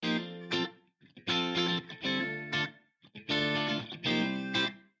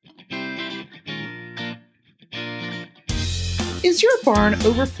Is your barn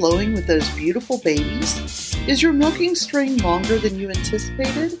overflowing with those beautiful babies? Is your milking string longer than you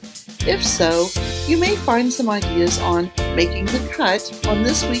anticipated? If so, you may find some ideas on making the cut on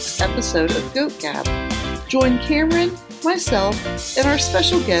this week's episode of Goat Gab. Join Cameron, myself, and our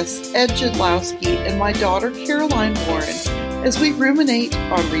special guests Ed Jadlowski and my daughter Caroline Warren as we ruminate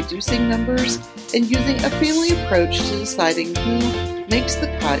on reducing numbers and using a family approach to deciding who makes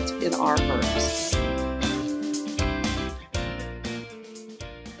the cut in our herds.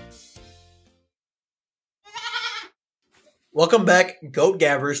 Welcome back, Goat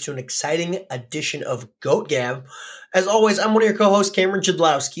Gabbers, to an exciting edition of Goat Gab. As always, I'm one of your co-hosts, Cameron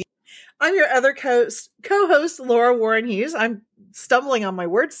Jadlowski. I'm your other co-host, Laura Warren Hughes. I'm stumbling on my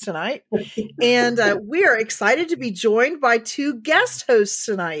words tonight. And we are excited to be joined by two guest hosts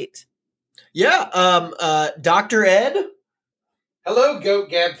tonight. Yeah, Dr. Ed. Hello, Goat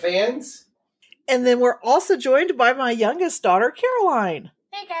Gab fans. And then we're also joined by my youngest daughter, Caroline.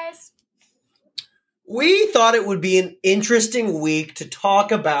 Hey, guys. We thought it would be an interesting week to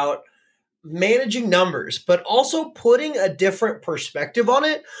talk about managing numbers, but also putting a different perspective on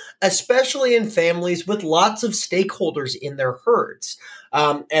it, especially in families with lots of stakeholders in their herds.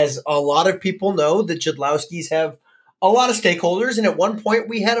 As a lot of people know, the Jadlowskis have a lot of stakeholders, and at one point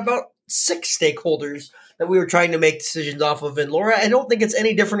we had about 6 stakeholders that we were trying to make decisions off of. And Laura, I don't think it's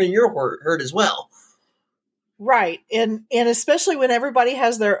any different in your herd as well. Right. And especially when everybody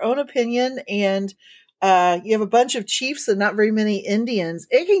has their own opinion and you have a bunch of chiefs and not very many Indians,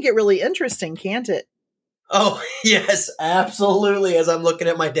 it can get really interesting, can't it? Oh, yes, absolutely, as I'm looking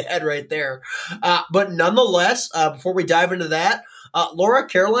at my dad right there. But nonetheless, before we dive into that, Laura,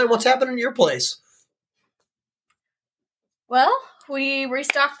 Caroline, what's happening in your place? Well, we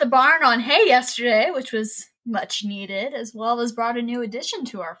restocked the barn on hay yesterday, which was much needed, as well as brought a new addition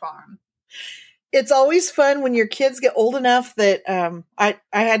to our farm. It's always fun when your kids get old enough that I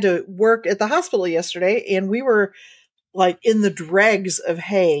had to work at the hospital yesterday, and we were like in the dregs of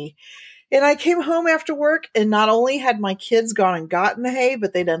hay. And I came home after work, and not only had my kids gone and gotten the hay,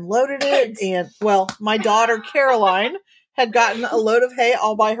 but they'd unloaded it. And, well, my daughter Caroline had gotten a load of hay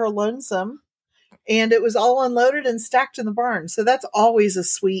all by her lonesome, and it was all unloaded and stacked in the barn. So that's always a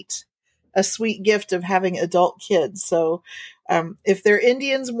sweet gift of having adult kids. So if they're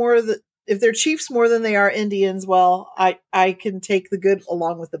if they're chiefs more than they are Indians, well, I can take the good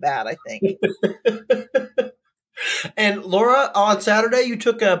along with the bad, I think. And Laura, on Saturday, you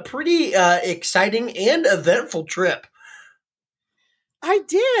took a pretty exciting and eventful trip. I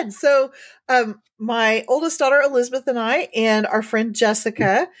did. So my oldest daughter, Elizabeth, and I, and our friend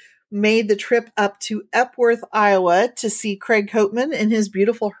Jessica made the trip up to Epworth, Iowa to see Craig Coatman and his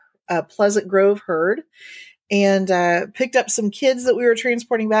beautiful Pleasant Grove herd. And picked up some kids that we were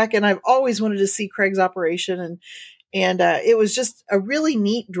transporting back. And I've always wanted to see Craig's operation. And it was just a really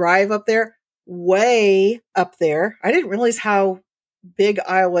neat drive up there, way up there. I didn't realize how big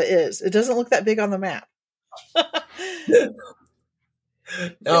Iowa is. It doesn't look that big on the map. It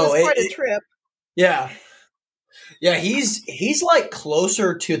was quite a trip. Yeah. Yeah, he's like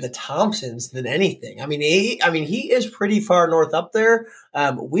closer to the Thompsons than anything. I mean, he is pretty far north up there.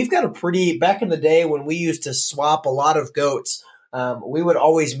 We've got back in the day when we used to swap a lot of goats, we would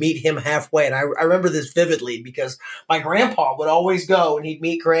always meet him halfway. And I remember this vividly because my grandpa would always go and he'd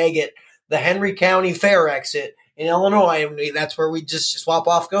meet Craig at the Henry County Fair exit in Illinois. And that's where we just swap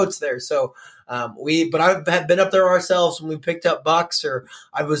off goats there. So, but I've been up there ourselves when we picked up bucks, or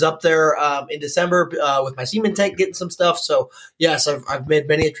I was up there in December with my semen tank getting some stuff. So yes, I've made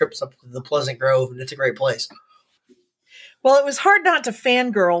many trips up to the Pleasant Grove, and it's a great place. Well, it was hard not to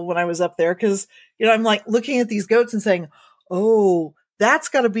fangirl when I was up there because, I'm like looking at these goats and saying, oh, that's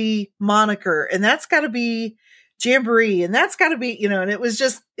got to be Moniker, and that's got to be Jamboree, and that's got to be, and it was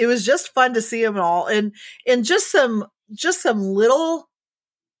just fun to see them all, and just some little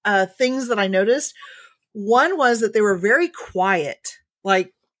things that I noticed. One was that they were very quiet.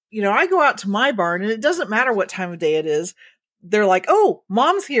 Like, I go out to my barn and it doesn't matter what time of day it is. They're like, oh,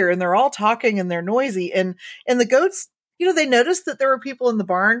 mom's here. And they're all talking and they're noisy. And the goats, they noticed that there were people in the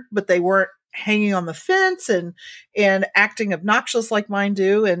barn, but they weren't hanging on the fence and acting obnoxious like mine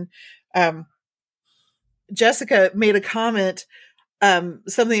do. And Jessica made a comment,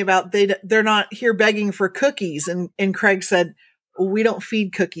 something about they're not here begging for cookies. And Craig said, we don't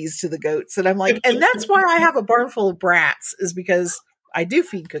feed cookies to the goats. And I'm like, and that's why I have a barn full of brats, is because I do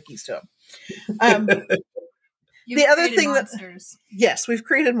feed cookies to them. The other thing yes, we've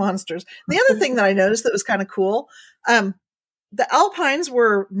created monsters. The other thing that I noticed that was kind of cool, the Alpines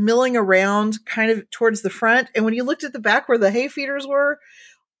were milling around kind of towards the front. And when you looked at the back where the hay feeders were,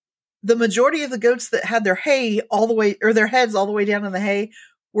 the majority of the goats that had their hay all the way, or their heads all the way down in the hay,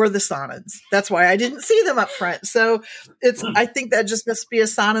 were the Saanens. That's why I didn't see them up front. So I think that just must be a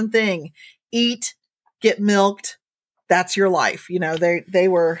Saanen thing. Eat, get milked. That's your life. They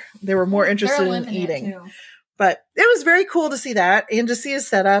were more interested in eating. But it was very cool to see that and to see his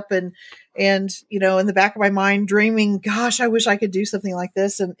setup and, in the back of my mind dreaming, gosh, I wish I could do something like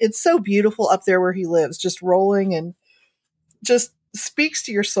this. And it's so beautiful up there where he lives, just rolling and just speaks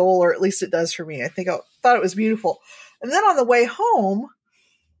to your soul, or at least it does for me. I thought it was beautiful. And then on the way home,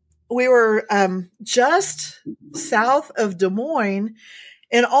 we were just south of Des Moines,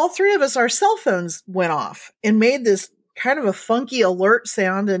 and all three of us, our cell phones went off and made this kind of a funky alert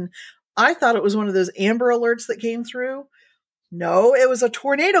sound. And I thought it was one of those Amber Alerts that came through. No, it was a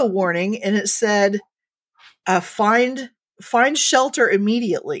tornado warning, and it said, find shelter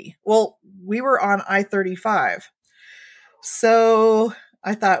immediately. Well, we were on I-35. So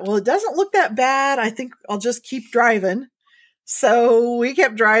I thought, well, it doesn't look that bad. I think I'll just keep driving. So we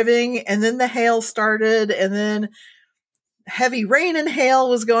kept driving, and then the hail started, and then heavy rain and hail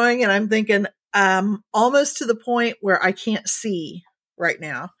was going, and I'm thinking, almost to the point where I can't see right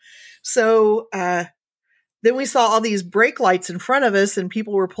now. So, then we saw all these brake lights in front of us and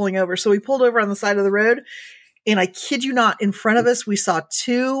people were pulling over. So we pulled over on the side of the road, and I kid you not, in front of us, we saw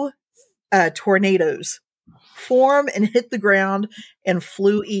two tornadoes form and hit the ground and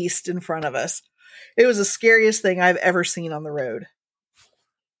flew east in front of us. It was the scariest thing I've ever seen on the road.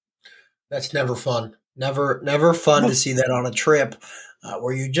 That's never fun. Never fun to see that on a trip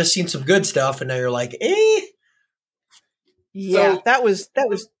where you just seen some good stuff and now you're like, eh. Yeah, so, that was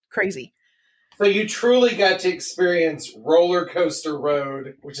crazy. So you truly got to experience Roller Coaster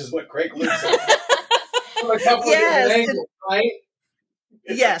Road, which is what Craig lives on. From a couple of different angles, right?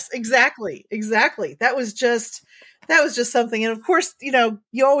 Yes, exactly. That was just something. And of course,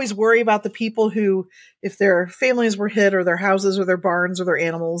 you always worry about the people who, if their families were hit, or their houses or their barns or their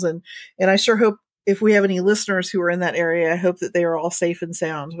animals. And I sure hope, if we have any listeners who are in that area, I hope that they are all safe and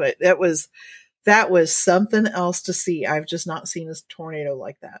sound. But that was something else to see. I've just not seen a tornado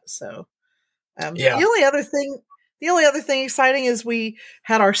like that. So, yeah. The only other thing exciting is we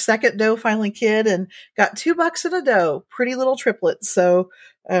had our second doe finally kid and got $2 in a doe, pretty little triplets. So,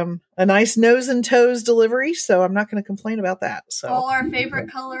 a nice nose and toes delivery. So I'm not going to complain about that. So all our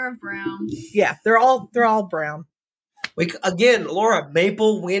favorite color of brown. Yeah, they're all brown. Again, Laura,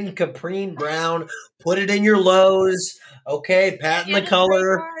 maple, wind, caprine, brown. Put it in your Lowe's. Okay, patent the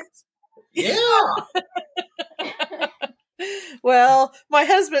color. Yeah. Well, my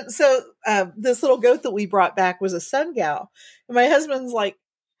husband, this little goat that we brought back was a sun gal. And my husband's like,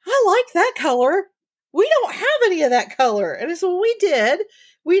 I like that color. We don't have any of that color. And I said, well, we did.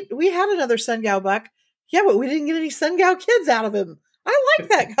 We had another sun gal buck. Yeah, but we didn't get any sun gal kids out of him. I like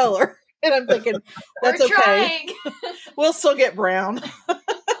that color. And I'm thinking, that's okay. We'll still get brown.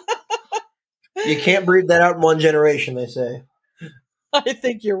 You can't breed that out in one generation, they say. I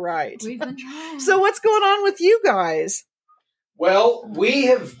think you're right. We've been trying. So what's going on with you guys? Well, we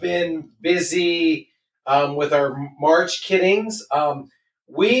have been busy with our March kiddings.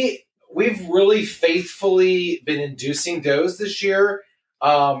 We've really faithfully been inducing does this year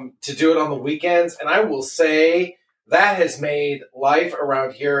to do it on the weekends. And I will say that has made life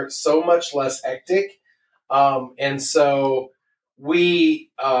around here so much less hectic. And so we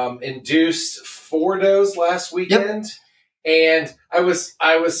induced 4 does last weekend. Yep. And I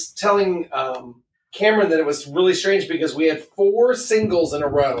was telling Cameron that it was really strange because we had 4 singles in a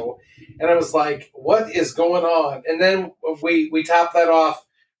row. And I was like, what is going on? And then we topped that off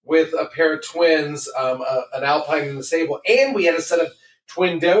with a pair of twins, an Alpine and the Sable. And we had a set of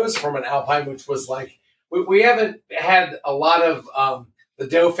twin does from an Alpine, which was like, we haven't had a lot of, the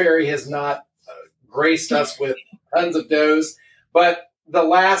doe fairy has not graced us with tons of does. But the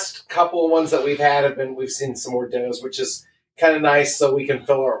last couple of ones that we've had we've seen some more does, which is kind of nice, so we can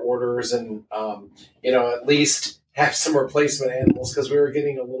fill our orders and, at least have some replacement animals, because we were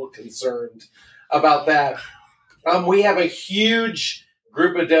getting a little concerned about that. We have a huge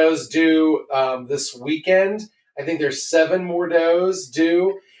group of does due this weekend. I think there's 7 more does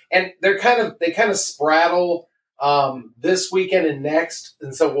due, and they kind of spraddle this weekend and next,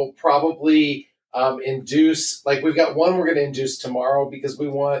 and so we'll probably induce. Like, we've got one we're going to induce tomorrow because we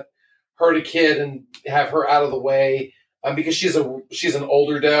want her to kid and have her out of the way. Because she's an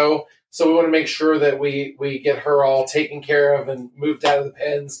older doe, so we want to make sure that we get her all taken care of and moved out of the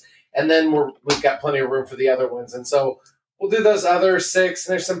pens, and then we've got plenty of room for the other ones, and so we'll do those other 6.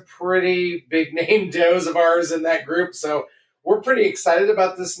 And there's some pretty big name does of ours in that group, so we're pretty excited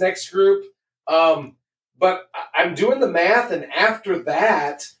about this next group. But I'm doing the math, and after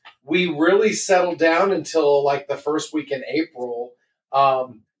that, we really settled down until like the first week in April.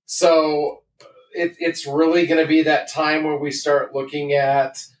 So it's really going to be that time where we start looking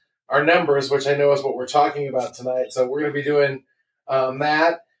at our numbers, which I know is what we're talking about tonight. So we're going to be doing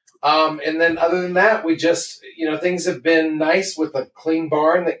that. And then other than that, we just, things have been nice with a clean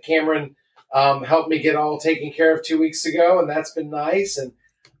barn that Cameron helped me get all taken care of 2 weeks ago. And that's been nice. And,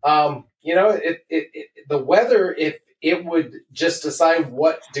 the weather, if it would just decide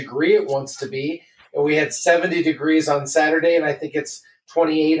what degree it wants to be. And we had 70 degrees on Saturday, and I think it's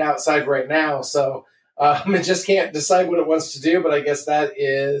 28 outside right now. So it just can't decide what it wants to do. But I guess that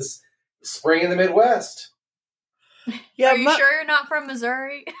is spring in the Midwest. Yeah, Are you sure you're not from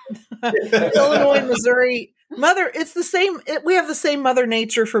Missouri? Illinois, Missouri. It's the same. We have the same Mother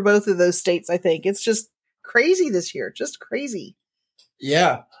Nature for both of those states, I think. It's just crazy this year. Just crazy.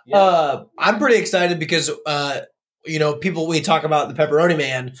 Yeah. I'm pretty excited because, we talk about the Pepperoni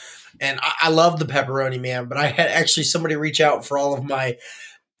Man, and I love the Pepperoni Man, but I had actually somebody reach out for all of my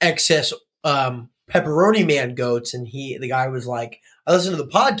excess Pepperoni Man goats, and the guy was like, I listened to the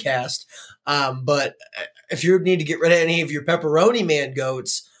podcast, but if you need to get rid of any of your Pepperoni Man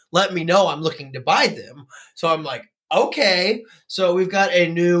goats, let me know. I'm looking to buy them. So I'm like, okay. So we've got a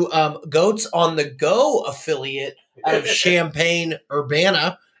new Goats on the Go affiliate out of Champaign,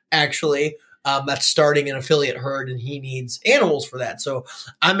 Urbana, actually. That's starting an affiliate herd, and he needs animals for that. So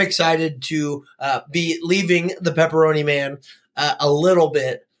I'm excited to be leaving the Pepperoni Man a little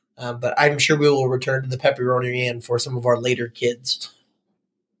bit, but I'm sure we will return to the Pepperoni Man for some of our later kids.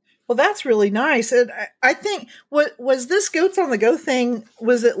 Well, that's really nice. And I think, what was this Goats on the Go thing?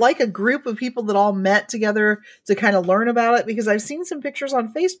 Was it like a group of people that all met together to kind of learn about it? Because I've seen some pictures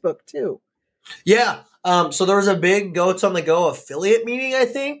on Facebook too. Yeah. So there was a big Goats on the Go affiliate meeting, I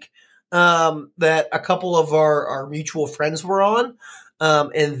think, that a couple of our mutual friends were on.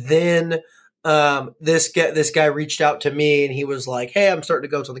 And then this guy reached out to me, and he was like, hey, I'm starting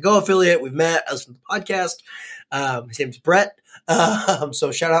to Goats on the Go affiliate. We've met. I listened to the podcast. His name's Brett.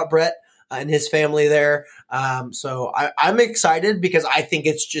 So shout out Brett and his family there. So I'm excited because I think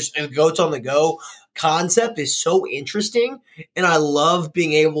it's just a Goats on the Go concept is so interesting, and I love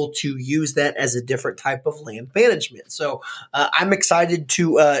being able to use that as a different type of land management. So I'm excited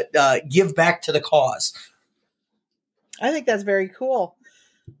to give back to the cause. I think that's very cool.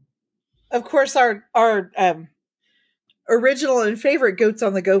 Of course, our original and favorite Goats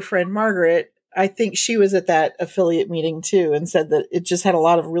on the Go friend, Margaret, I think she was at that affiliate meeting too, and said that it just had a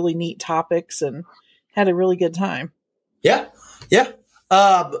lot of really neat topics and had a really good time. Yeah.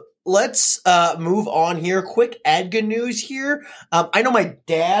 Let's move on here. Quick ADGA news here. I know my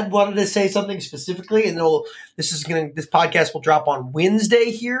dad wanted to say something specifically, and this podcast will drop on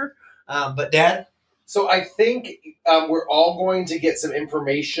Wednesday here. But Dad? So I think we're all going to get some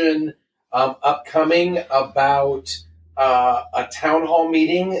information upcoming about a town hall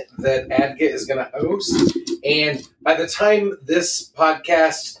meeting that ADGA is going to host. And by the time this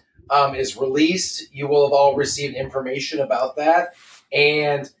podcast is released, you will have all received information about that.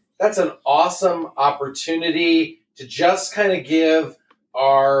 And that's an awesome opportunity to just kind of give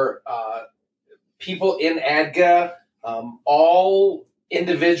our people in ADGA, all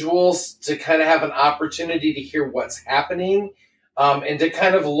individuals, to kind of have an opportunity to hear what's happening and to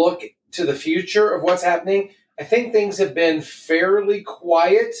kind of look to the future of what's happening. I think things have been fairly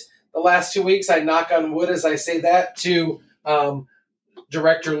quiet the last 2 weeks. I knock on wood as I say that to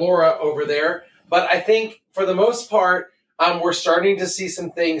Director Laura over there. But I think for the most part, we're starting to see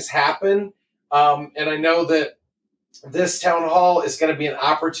some things happen. And I know that this town hall is going to be an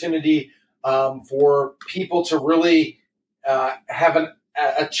opportunity for people to really have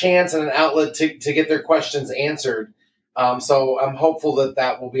a chance and an outlet to get their questions answered. So I'm hopeful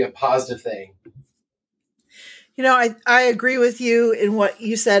that will be a positive thing. I agree with you in what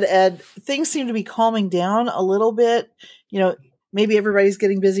you said, Ed. Things seem to be calming down a little bit. Maybe everybody's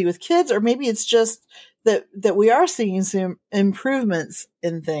getting busy with kids, or maybe it's just that we are seeing some improvements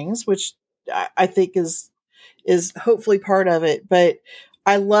in things, which I think is hopefully part of it. But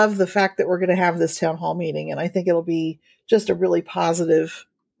I love the fact that we're going to have this town hall meeting, and I think it'll be just a really positive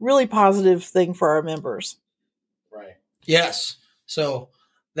thing for our members. Right. Yes. So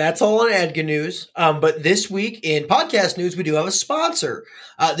that's all on ADGA news. But this week in podcast news, we do have a sponsor.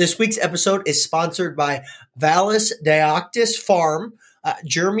 This week's episode is sponsored by Vallis Dioctis Farm.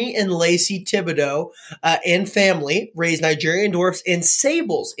 Jeremy and Lacey Thibodeau and family raise Nigerian dwarfs and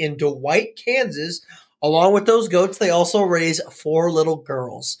sables in Dwight, Kansas. Along with those goats, they also raise 4 little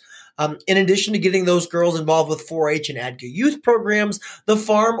girls. In addition to getting those girls involved with 4-H and ADGA youth programs, the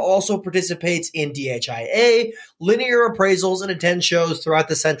farm also participates in DHIA, linear appraisals, and attends shows throughout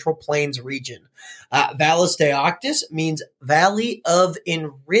the Central Plains region. Vallis Deoctis means Valley of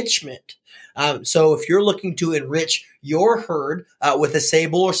Enrichment. So if you're looking to enrich your herd with a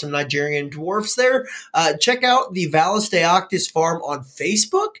sable or some Nigerian dwarfs there, check out the Vallis Deoctis farm on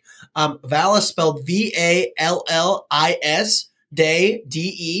Facebook. Vallis spelled Vallis, Day,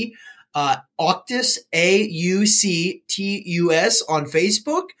 D-E, Auctus, Auctus on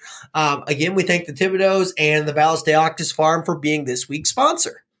Facebook. Again, we thank the Thibodeaux and the Vallis Deoctis farm for being this week's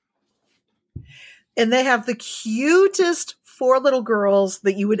sponsor. And they have the cutest 4 little girls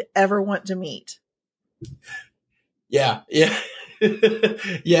that you would ever want to meet. Yeah.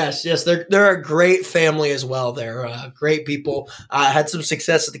 yes. They're a great family as well. They're great people. Had some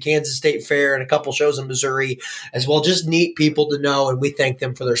success at the Kansas State Fair and a couple shows in Missouri as well. Just neat people to know, and we thank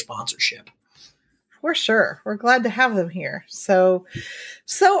them for their sponsorship. For sure. We're glad to have them here. So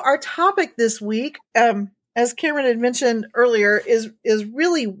our topic this week, as Cameron had mentioned earlier, is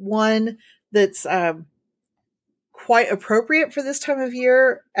really one that's quite appropriate for this time of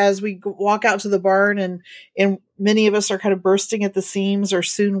year as we walk out to the barn and many of us are kind of bursting at the seams or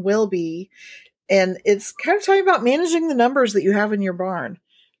soon will be. And it's kind of talking about managing the numbers that you have in your barn.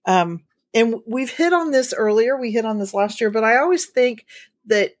 And we've hit on this earlier. We hit on this last year, but I always think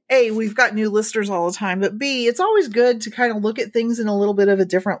that A, we've got new listeners all the time, but B, it's always good to kind of look at things in a little bit of a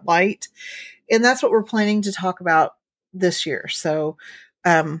different light. And that's what we're planning to talk about this year. So,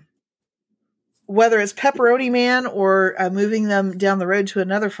 whether it's Pepperoni Man or moving them down the road to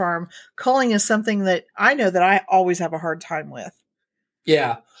another farm, culling is something that I know that I always have a hard time with.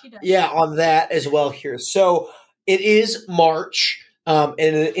 Yeah, on that as well here. So it is March, and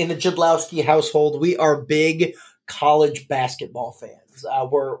in the Jadlowski household, we are big college basketball fans.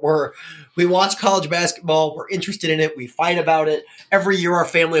 We watch college basketball. We're interested in it. We fight about it. Every year, our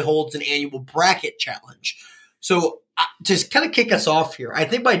family holds an annual bracket challenge. So to kind of kick us off here, I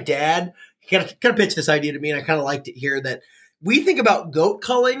think my dad kind of pitched this idea to me, and I kind of liked it here, that we think about goat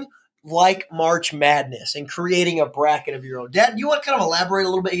culling like March Madness and creating a bracket of your own. Dad, do you want to kind of elaborate a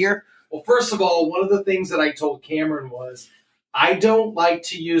little bit here? Well, first of all, one of the things that I told Cameron was I don't like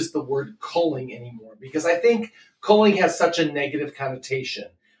to use the word culling anymore because I think culling has such a negative connotation.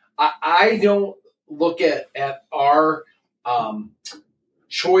 I don't look at our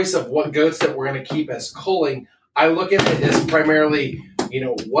choice of what goats that we're going to keep as culling. I look at it as primarily,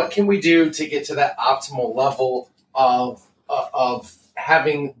 what can we do to get to that optimal level of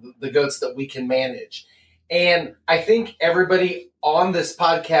having the goats that we can manage? And I think everybody on this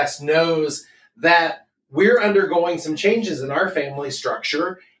podcast knows that we're undergoing some changes in our family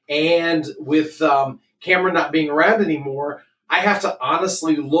structure. And with Cameron not being around anymore, I have to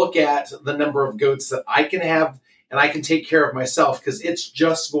honestly look at the number of goats that I can have and I can take care of myself because it's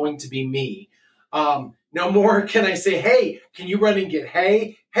just going to be me. No more can I say, hey, can you run and get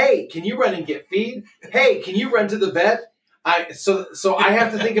hay? Hey, can you run and get feed? Hey, can you run to the vet? So I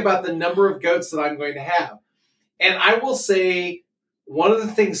have to think about the number of goats that I'm going to have. And I will say one of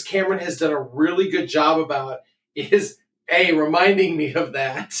the things Cameron has done a really good job about is A, reminding me of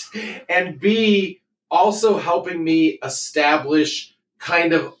that, and B, also helping me establish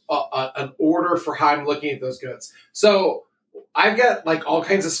kind of an order for how I'm looking at those goats. So I've got like all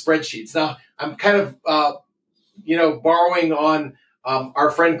kinds of spreadsheets. Now, I'm kind of, borrowing on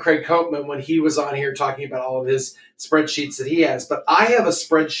our friend Craig Copeman when he was on here talking about all of his spreadsheets that he has. But I have a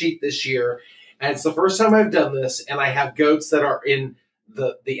spreadsheet this year, and it's the first time I've done this, and I have goats that are in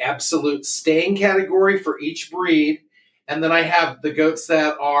the absolute staying category for each breed. And then I have the goats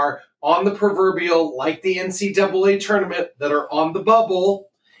that are on the proverbial, like the NCAA tournament, that are on the bubble.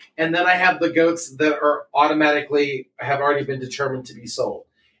 And then I have the goats that are automatically have already been determined to be sold.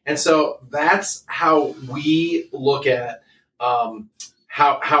 And so that's how we look at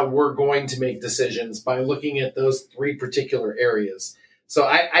how we're going to make decisions, by looking at those 3 particular areas. So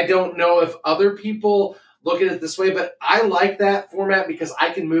I don't know if other people look at it this way, but I like that format because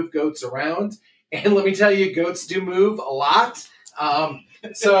I can move goats around. And let me tell you, goats do move a lot.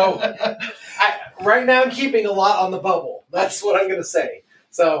 So right now I'm keeping a lot on the bubble. That's what I'm going to say.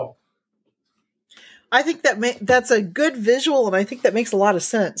 So I think that's a good visual, and I think that makes a lot of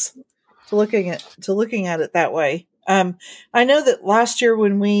sense to looking at it that way. I know that last year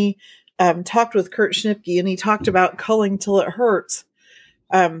when we talked with Kurt Schnipke and he talked about culling till it hurts,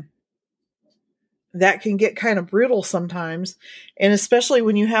 that can get kind of brutal sometimes, and especially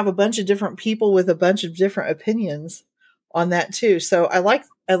when you have a bunch of different people with a bunch of different opinions on that too. So I like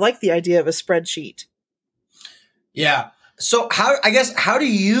the idea of a spreadsheet. Yeah. So how do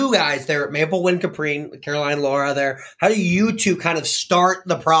you guys there at Maple Wind Caprine, Caroline, Laura there, how do you two kind of start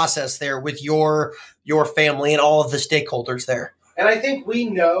the process there with your family and all of the stakeholders there? And I think we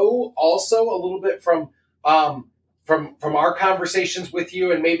know also a little bit from our conversations with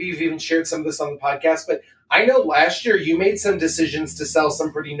you, and maybe you've even shared some of this on the podcast, but I know last year you made some decisions to sell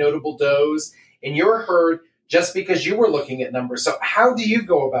some pretty notable does in your herd just because you were looking at numbers. So how do you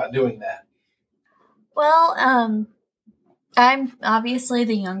go about doing that? Well, I'm obviously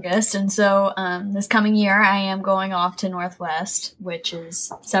the youngest, and so this coming year I am going off to Northwest, which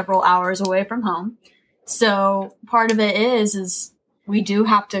is several hours away from home. So part of it is we do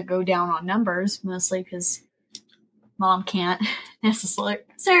have to go down on numbers, mostly because Mom can't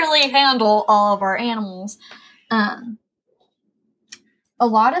necessarily handle all of our animals. A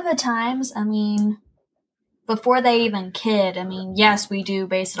lot of the times, I mean, before they even kid, I mean, yes, we do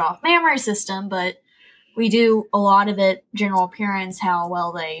base it off mammary system, but we do a lot of it general appearance, how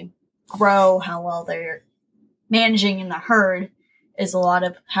well they grow, how well they're managing in the herd is a lot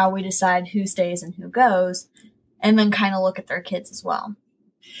of how we decide who stays and who goes, and then kind of look at their kids as well.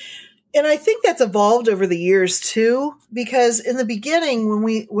 And I think that's evolved over the years too, because in the beginning,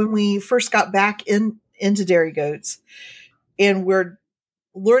 when we first got back into dairy goats, and we're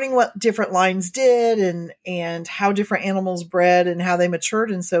learning what different lines did and how different animals bred and how they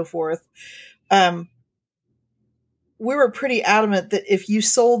matured and so forth, we were pretty adamant that if you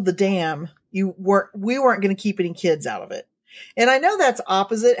sold the dam, we weren't going to keep any kids out of it. And I know that's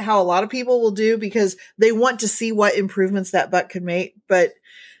opposite how a lot of people will do because they want to see what improvements that buck could make, but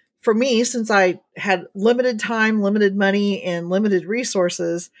for me, since I had limited time, limited money, and limited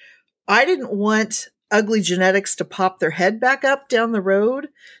resources, I didn't want ugly genetics to pop their head back up down the road.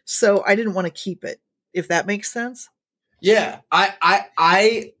 So I didn't want to keep it, if that makes sense. Yeah,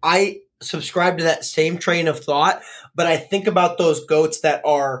 I subscribe to that same train of thought, but I think about those goats that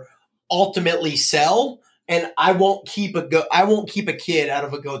are ultimately sell, and I won't keep a kid out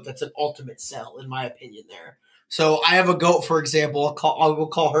of a goat that's an ultimate sell, in my opinion there. So I have a goat, for example, I will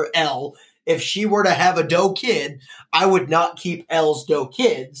call her Elle. If she were to have a doe kid, I would not keep Elle's doe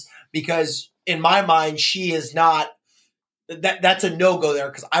kids because in my mind, she is not that's a no-go there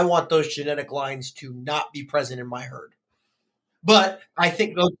because I want those genetic lines to not be present in my herd. But I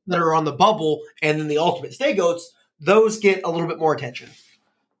think those that are on the bubble and then the ultimate stay goats, those get a little bit more attention.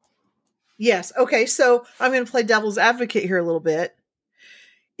 Yes. Okay. So I'm going to play devil's advocate here a little bit.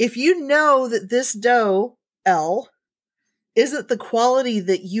 If you know that this doe, Elle, isn't the quality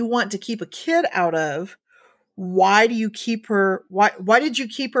that you want to keep a kid out of, why do you keep her? Why did you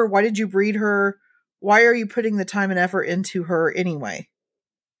keep her? Why did you breed her? Why are you putting the time and effort into her anyway?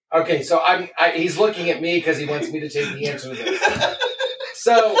 Okay, so he's looking at me because he wants me to take the answer to this.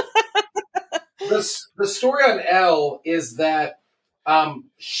 So the story on Elle is that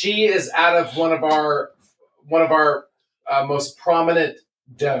she is out of one of our most prominent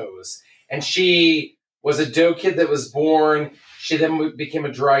does, and she was a doe kid that was born. She then became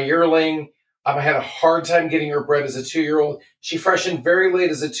a dry yearling. I had a hard time getting her bred as a 2-year-old. She freshened very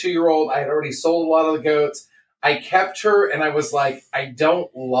late as a 2-year-old. I had already sold a lot of the goats. I kept her, and I was like, I don't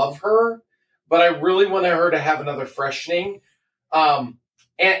love her, but I really wanted her to have another freshening.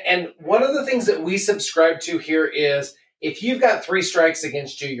 And one of the things that we subscribe to here is if you've got 3 strikes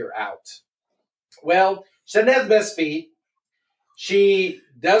against you, you're out. Well, she doesn't have the best feet. She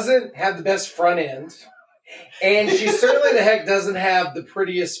doesn't have the best front end. And she certainly the heck doesn't have the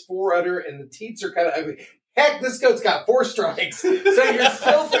prettiest forudder, and the teats are kind of ugly. Heck, this goat's got 4 strikes. So you're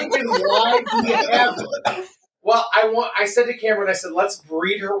still thinking, why do you have it? Well, I said to Cameron, I said, let's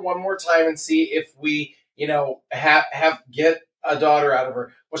breed her one more time and see if we, get a daughter out of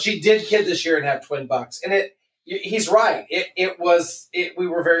her. Well, she did kid this year and have twin bucks. And he's right. We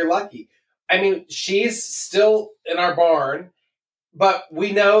were very lucky. I mean, she's still in our barn, but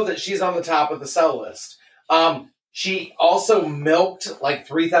we know that she's on the top of the sell list. She also milked like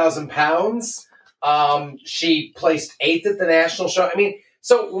 3,000 pounds. She placed 8th at the national show. I mean,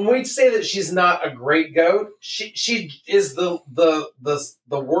 so when we say that she's not a great goat, she is the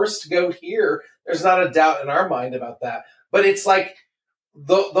worst goat here. There's not a doubt in our mind about that. But it's like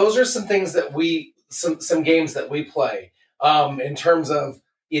those are some things that some games that we play in terms of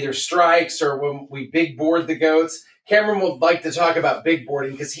either strikes or when we big board the goats. Cameron would like to talk about big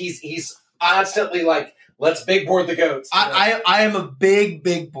boarding because he's constantly like, let's big board the goats. I am a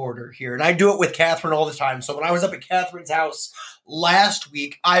big boarder here, and I do it with Catherine all the time. So when I was up at Catherine's house last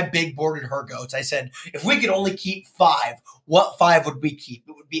week, I big boarded her goats. I said, if we could only keep 5, what 5 would we keep?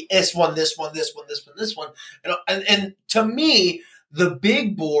 It would be this one, this one, this one, this one, this one. And to me, the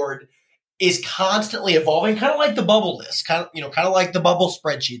big board is constantly evolving, kind of like the bubble list, kind of like the bubble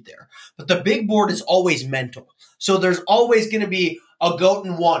spreadsheet there. But the big board is always mental. So there's always going to be a goat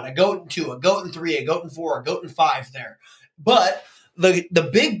in 1, a goat in 2, a goat in 3, a goat in 4, a goat in 5 there. But the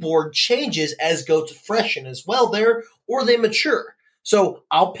big board changes as goats freshen as well there, or they mature. So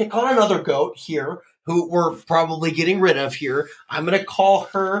I'll pick on another goat here who we're probably getting rid of here. I'm going to call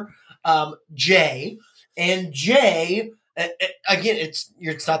her Jay. And Jay, again,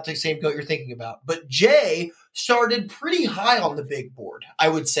 it's not the same goat you're thinking about, but Jay started pretty high on the big board, I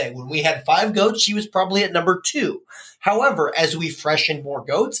would say. When we had 5 goats, she was probably at number 2. However, as we freshened more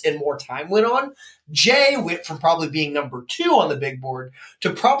goats and more time went on, Jay went from probably being number 2 on the big board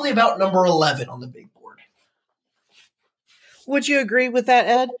to probably about number 11 on the big board. Would you agree with that,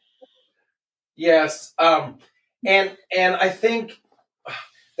 Ed? Yes. And I think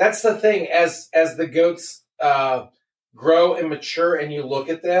that's the thing. As the goats grow and mature and you look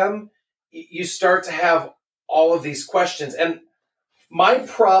at them, you start to have all of these questions. And my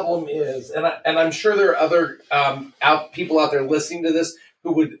problem is, and I'm sure there are other people out there listening to this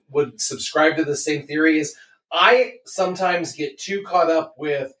who would subscribe to the same theory, is I sometimes get too caught up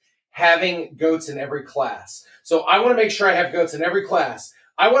with having goats in every class. So I want to make sure I have goats in every class.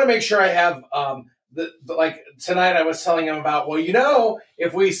 I want to make sure I have like tonight I was telling him about, well,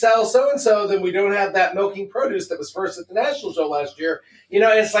 if we sell so-and-so, then we don't have that milking produce that was first at the national show last year.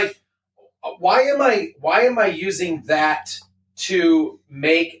 It's like, why am I using that to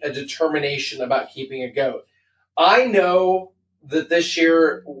make a determination about keeping a goat? I know that this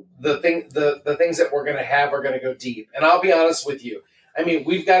year the things that we're going to have are going to go deep. And I'll be honest with you. I mean,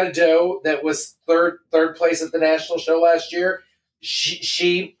 we've got a doe that was third place at the national show last year.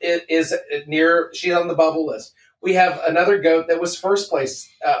 She is she's on the bubble list. We have another goat that was first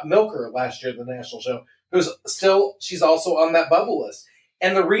place milker last year at the national show, she's also on that bubble list.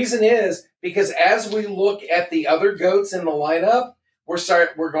 And the reason is because as we look at the other goats in the lineup,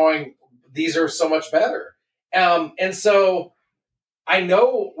 we're going, these are so much better. And so I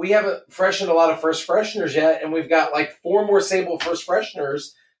know we haven't freshened a lot of first fresheners yet, and we've got like 4 more Sable first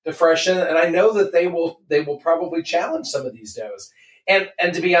fresheners to freshen, and I know that they will probably challenge some of these does. And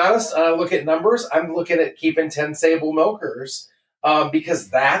to be honest, I look at numbers, I'm looking at keeping 10 Sable milkers because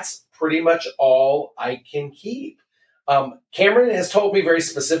that's pretty much all I can keep. Cameron has told me very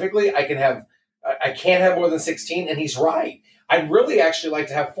specifically I can't have more than 16, and he's right. I'd really actually like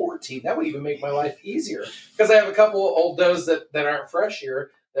to have 14. That would even make my life easier because I have a couple of old does that aren't fresh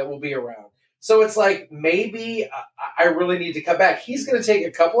here that will be around. So it's like maybe I really need to cut back. He's going to take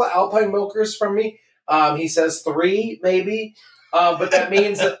a couple of Alpine milkers from me. He says 3 maybe, but that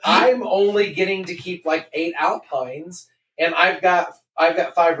means that I'm only getting to keep like 8 Alpines, and I've got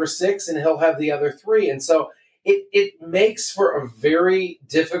 5 or 6, and he'll have the other 3. And so it makes for a very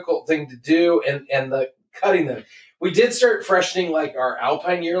difficult thing to do, and the cutting them. We did start freshening like our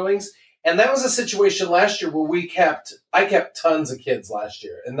Alpine yearlings, and that was a situation last year where I kept tons of kids last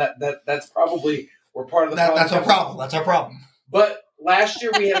year, and that's probably we're part of the problem. That's our problem. That's our problem. But last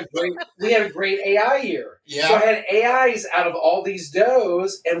year we had a great AI year. Yeah. So I had AIs out of all these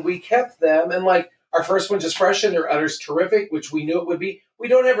does, and we kept them. And like our first one just freshened, their udder's terrific, which we knew it would be. We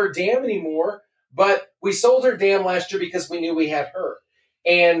don't have her dam anymore, but we sold her dam last year because we knew we had her.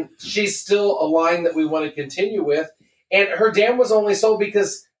 And she's still a line that we want to continue with. And her dam was only sold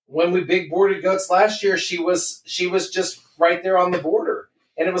because when we big boarded goats last year, she was just right there on the border.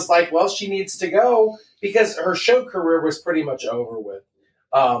 And it was like, well, she needs to go because her show career was pretty much over with.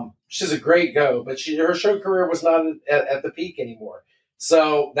 She's a great goat, but her show career was not at the peak anymore.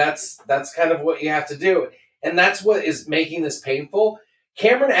 So that's kind of what you have to do. And that's what is making this painful.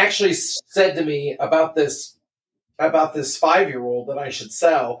 Cameron actually said to me about this 5-year-old that I should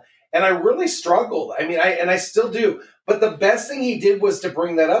sell. And I really struggled. I mean, I still do. But the best thing he did was to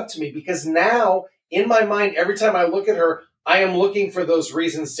bring that up to me because now in my mind, every time I look at her, I am looking for those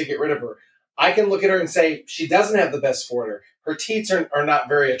reasons to get rid of her. I can look at her and say, she doesn't have the best forder. Her teats are not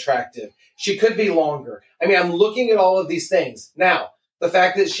very attractive. She could be longer. I mean, I'm looking at all of these things. Now, the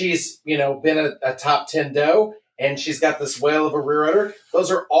fact that she's, been a top 10 doe and she's got this whale of a rear udder,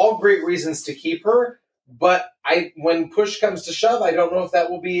 those are all great reasons to keep her. But when push comes to shove, I don't know if that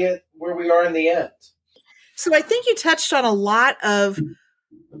will be it where we are in the end. So I think you touched on a lot of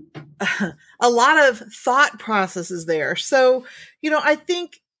thought processes there. So, I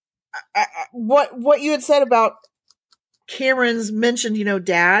think what you had said about Cameron's mentioned,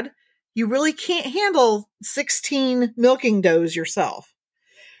 Dad, you really can't handle 16 milking does yourself.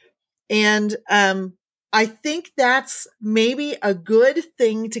 And I think that's maybe a good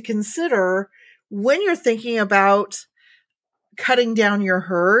thing to consider when you're thinking about cutting down your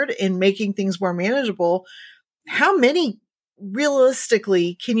herd and making things more manageable, how many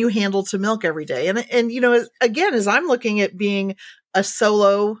realistically can you handle to milk every day? And, again, as I'm looking at being a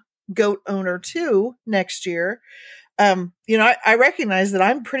solo goat owner too next year, I recognize that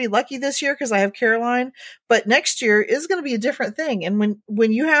I'm pretty lucky this year because I have Caroline, but next year is going to be a different thing. And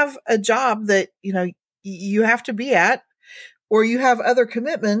when you have a job that, you have to be at, or you have other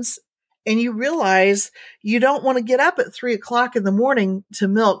commitments, and you realize you don't want to get up at 3:00 in the morning to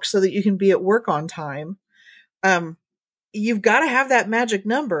milk so that you can be at work on time. You've got to have that magic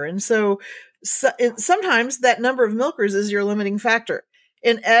number. And so sometimes that number of milkers is your limiting factor.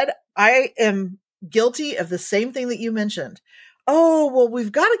 And Ed, I am guilty of the same thing that you mentioned. Oh, well,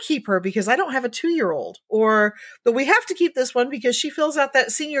 we've got to keep her because I don't have a 2-year-old, but we have to keep this one because she fills out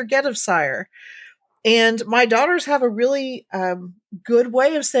that senior get of sire. And my daughters have a really good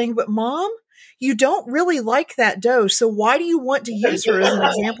way of saying, but Mom, you don't really like that doe. So why do you want to use her as an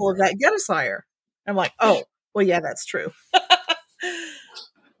example of that get of sire? I'm like, oh, well, yeah, that's true.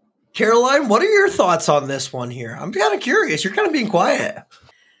 Caroline, what are your thoughts on this one here? I'm kind of curious. You're kind of being quiet.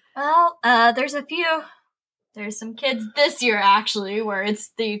 Well, there's some kids this year actually where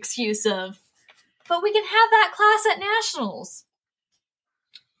it's the excuse of, but we can have that class at nationals.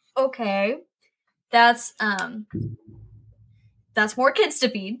 Okay. That's more kids to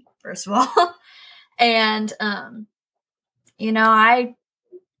feed, first of all. And, I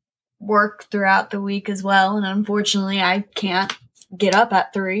work throughout the week as well. And unfortunately I can't get up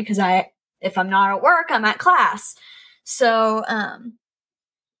at 3 because if I'm not at work, I'm at class. So,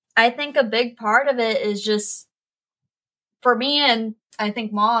 I think a big part of it is just, for me and I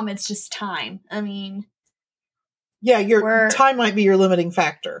think Mom, it's just time. I mean, yeah, your time might be your limiting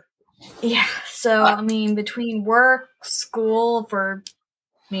factor. Yeah. So, I mean, between work, school, for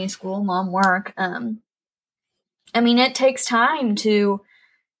me, school, Mom, work, it takes time to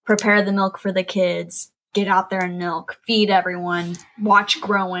prepare the milk for the kids, get out there and milk, feed everyone, watch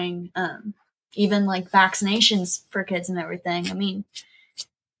growing, even like vaccinations for kids and everything. I mean,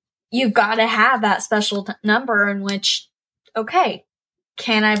 you've got to have that special number in which, okay,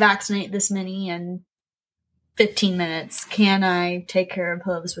 can I vaccinate this many in 15 minutes? Can I take care of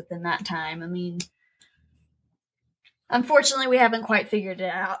hooves within that time? I mean, unfortunately, we haven't quite figured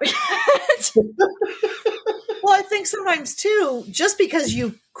it out yet. Well, I think sometimes too, just because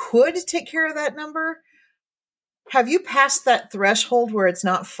you could take care of that number, have you passed that threshold where it's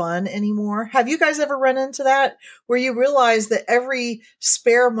not fun anymore? Have you guys ever run into that where you realize that every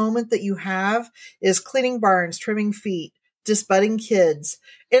spare moment that you have is cleaning barns, trimming feet, disbudding kids?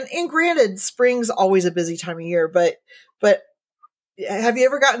 And granted, spring's always a busy time of year, but have you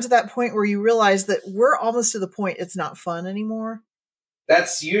ever gotten to that point where you realize that we're almost to the point it's not fun anymore?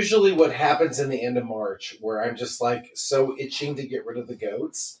 That's usually what happens in the end of March, where I'm just like so itching to get rid of the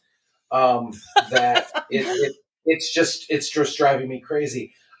goats that it's just driving me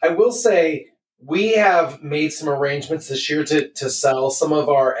crazy. I will say we have made some arrangements this year to sell some of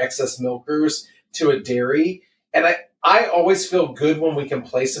our excess milkers to a dairy, and I always feel good when we can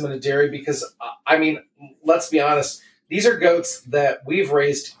place them in a dairy because, let's be honest, these are goats that we've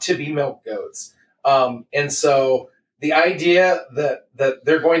raised to be milk goats. And so the idea that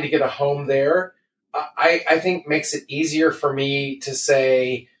they're going to get a home there, I think makes it easier for me to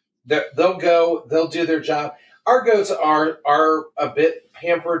say that they'll do their job. Our goats are a bit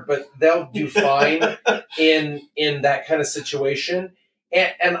pampered, but they'll do fine in that kind of situation.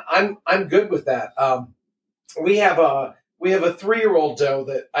 And I'm good with that. We have a 3-year-old doe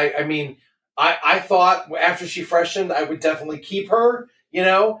that I thought after she freshened, I would definitely keep her,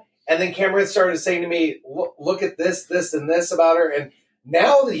 and then Cameron started saying to me, look at this, and this about her. And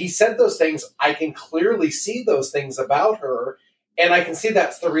now that he said those things, I can clearly see those things about her. And I can see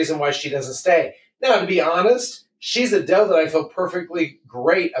that's the reason why she doesn't stay. Now, to be honest, she's a doe that I feel perfectly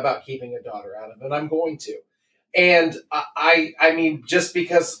great about keeping a daughter out of, and I'm going to. And I mean, just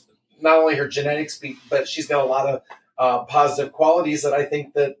because not only her genetics, but she's got a lot of positive qualities that I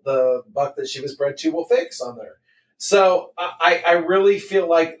think that the buck that she was bred to will fix on there. So I really feel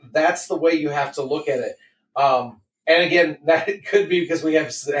like that's the way you have to look at it. And again, that could be because we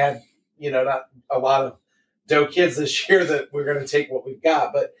have had, not a lot of doe kids this year that we're going to take what we've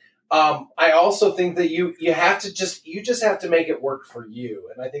got. But I also think that you just have to make it work for you.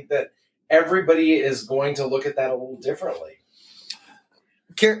 And I think that everybody is going to look at that a little differently.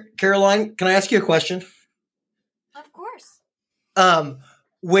 Caroline, can I ask you a question? Of course.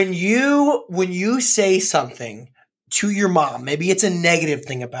 When you say something to your mom, maybe it's a negative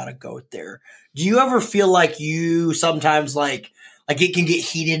thing about a goat there, do you ever feel like you sometimes like it can get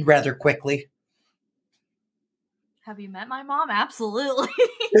heated rather quickly? Have you met my mom? Absolutely.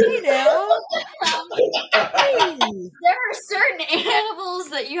 You know. Hey. There are certain animals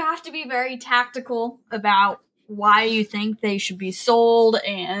that you have to be very tactical about why you think they should be sold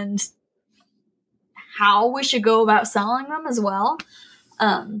and how we should go about selling them as well.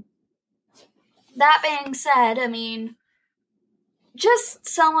 That being said, I mean, just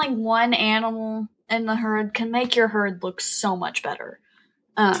selling one animal in the herd can make your herd look so much better.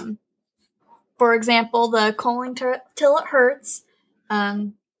 For example, the culling till it hurts.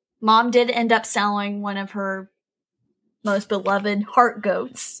 Mom did end up selling one of her most beloved heart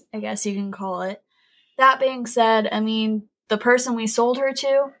goats, I guess you can call it. That being said, I mean, the person we sold her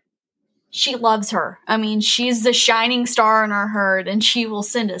to, she loves her. I mean, she's the shining star in our herd, and she will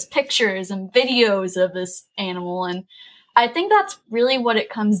send us pictures and videos of this animal. And I think that's really what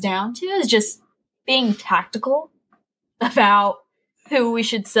it comes down to, is just being tactical about who we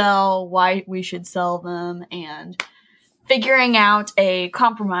should sell, why we should sell them, and figuring out a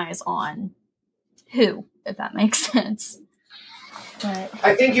compromise on who, if that makes sense. But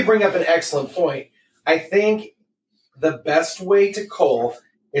I think you bring up an excellent point. I think the best way to cull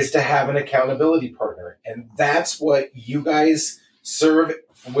is to have an accountability partner. And that's what you guys serve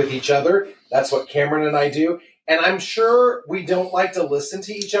with each other. That's what Cameron and I do. And I'm sure we don't like to listen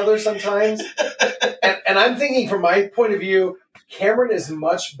to each other sometimes. and I'm thinking from my point of view, Cameron is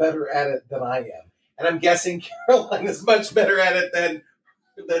much better at it than I am. And I'm guessing Caroline is much better at it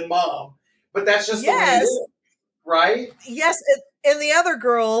than Mom. But that's just the way it is, right? Yes, and the other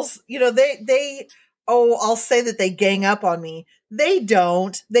girls, you know, they I'll say that they gang up on me. They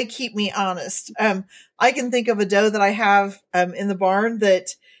don't. They keep me honest. I can think of a doe that I have in the barn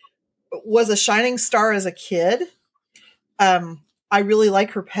that was a shining star as a kid. I really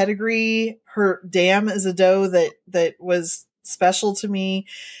like her pedigree. Her dam is a doe that was special to me.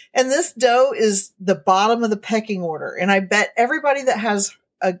 And this doe is the bottom of the pecking order. And I bet everybody that has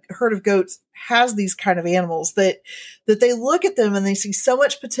a herd of goats has these kind of animals that they look at them and they see so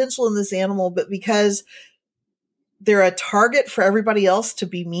much potential in this animal, but because they're a target for everybody else to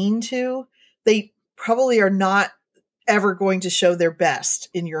be mean to, they probably are not ever going to show their best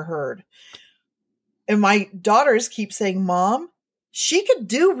in your herd. And my daughters keep saying, Mom, she could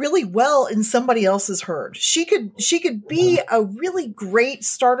do really well in somebody else's herd. She could be a really great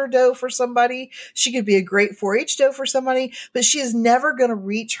starter doe for somebody. She could be a great 4-H doe for somebody, but she is never going to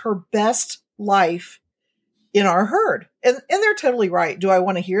reach her best life in our herd. And they're totally right. Do I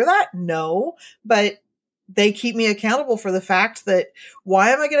want to hear that? No, but they keep me accountable for the fact that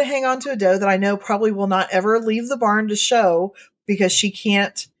why am I going to hang on to a doe that I know probably will not ever leave the barn to show because she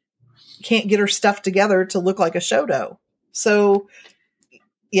can't get her stuff together to look like a show doe. So,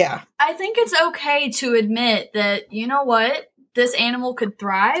 yeah. I think it's okay to admit that, you know what, this animal could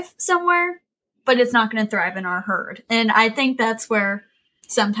thrive somewhere, but it's not going to thrive in our herd. And I think that's where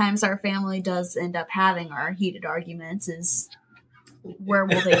sometimes our family does end up having our heated arguments, is where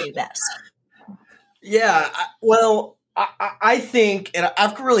will they do best? Yeah, I think, and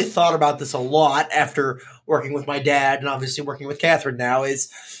I've really thought about this a lot after working with my dad and obviously working with Catherine now,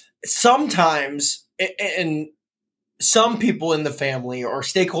 is sometimes, and some people in the family or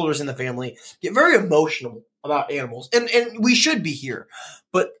stakeholders in the family get very emotional about animals, and we should be here.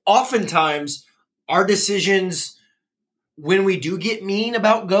 But oftentimes our decisions when we do get mean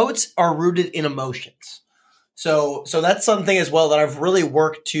about goats are rooted in emotions. So that's something as well that I've really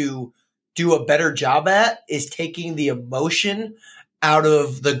worked to do a better job at, is taking the emotion out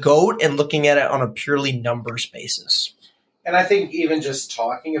of the goat and looking at it on a purely numbers basis. And I think even just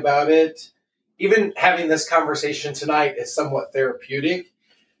talking about it, even having this conversation tonight is somewhat therapeutic,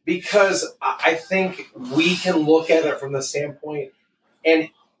 because I think we can look at it from the standpoint, and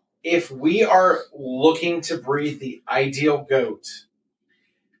if we are looking to breed the ideal goat,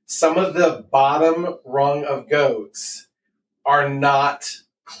 some of the bottom rung of goats are not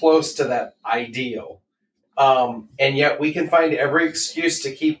close to that ideal. And yet we can find every excuse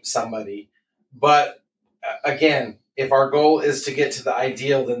to keep somebody. But again, if our goal is to get to the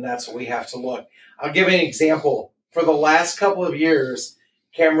ideal, then that's what we have to look. I'll give an example. For the last couple of years,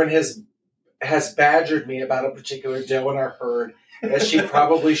 Cameron has badgered me about a particular doe in our herd that she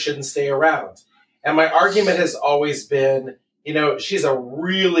probably shouldn't stay around. And my argument has always been, you know, she's a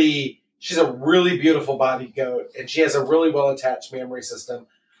really beautiful bodied goat, and she has a really well attached mammary system,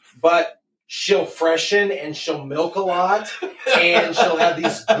 but she'll freshen and she'll milk a lot and she'll have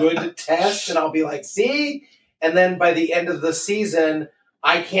these good tests, and I'll be like, see? And then by the end of the season,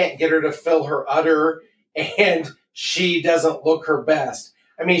 I can't get her to fill her udder and she doesn't look her best.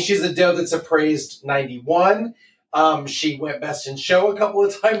 I mean, she's a doe that's appraised 91. She went best in show a couple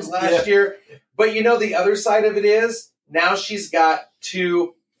of times last year. But the other side of it is now she's got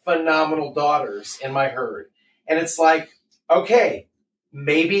 2 phenomenal daughters in my herd. And it's like, okay,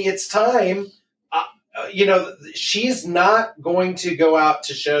 maybe it's time. She's not going to go out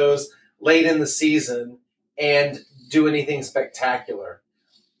to shows late in the season and do anything spectacular.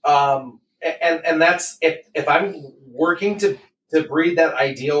 And that's if I'm working to breed that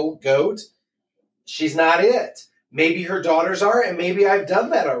ideal goat, she's not it. Maybe her daughters are, and maybe I've done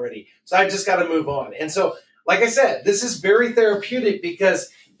that already. So I've just got to move on. And so, like I said, this is very therapeutic because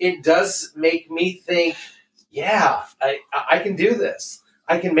it does make me think, yeah, I can do this.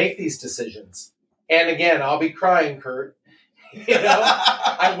 I can make these decisions. And again, I'll be crying, Kurt.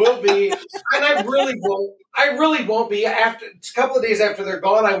 I will be, and I really won't. I really won't be. After a couple of days after they're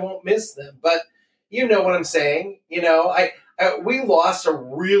gone, I won't miss them. But you know what I'm saying. We lost a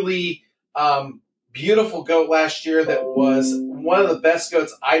really beautiful goat last year that was one of the best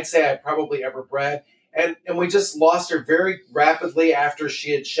goats I'd say I probably ever bred. And we just lost her very rapidly after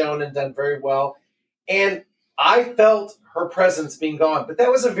she had shown and done very well. And I felt her presence being gone, but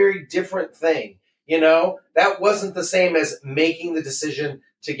that was a very different thing. That wasn't the same as making the decision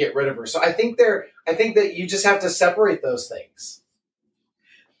to get rid of her. So I think that you just have to separate those things.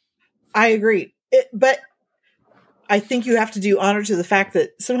 I agree. But I think you have to do honor to the fact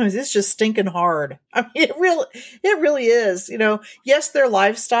that sometimes it's just stinking hard. I mean, it really is. Yes, they're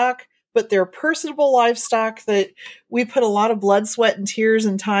livestock, but they're personable livestock that we put a lot of blood, sweat, and tears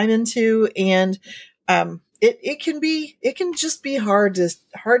and time into. And it can just be hard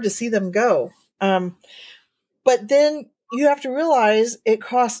to see them go. But then you have to realize it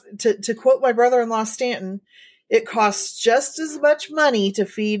costs, to quote my brother-in-law Stanton, it costs just as much money to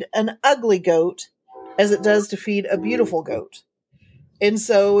feed an ugly goat as it does to feed a beautiful goat. And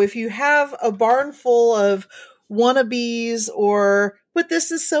so if you have a barn full of wannabes but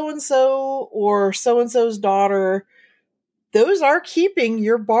this is so-and-so or so-and-so's daughter, those are keeping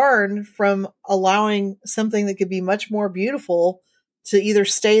your barn from allowing something that could be much more beautiful to either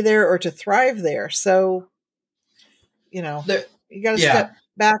stay there or to thrive there. So, you got to step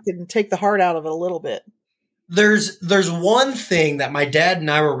back and take the heart out of it a little bit. There's one thing that my dad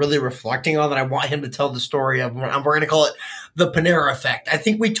and I were really reflecting on that I want him to tell the story of. We're going to call it the Panera effect. I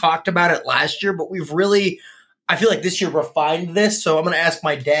think we talked about it last year, but I feel like this year refined this. So I'm going to ask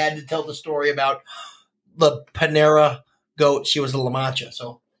my dad to tell the story about the Panera goat. She was a La Mancha.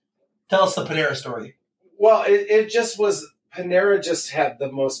 So tell us the Panera story. Well, it just was, Panera just had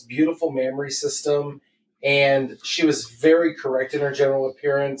the most beautiful mammary system, and she was very correct in her general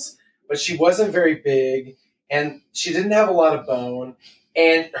appearance, but she wasn't very big. And she didn't have a lot of bone.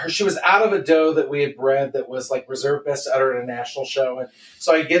 And she was out of a doe that we had bred that was like reserve best udder at a national show. And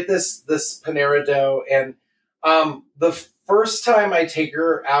so I get this Panera doe. And the first time I take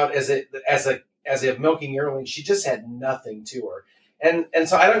her out as a milking yearling, she just had nothing to her. And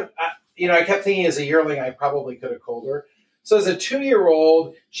so I kept thinking as a yearling, I probably could have culled her. So as a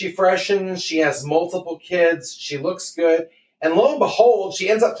 2-year-old, she freshens, she has multiple kids, she looks good. And lo and behold,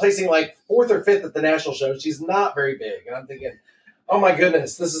 she ends up placing like 4th or 5th at the national show. She's not very big. And I'm thinking, oh my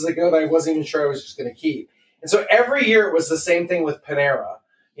goodness, this is a goat I wasn't even sure I was just going to keep. And so every year it was the same thing with Panera.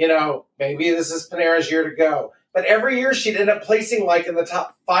 Maybe this is Panera's year to go. But every year she'd end up placing like in the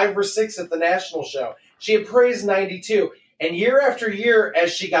top 5 or 6 at the national show. She had praised 92. And year after year,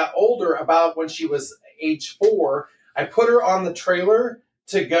 as she got older, about when she was age 4, I put her on the trailer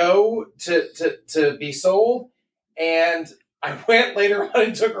to go to be sold. And I went later on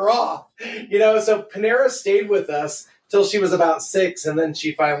and took her off, so Panera stayed with us till she was about 6. And then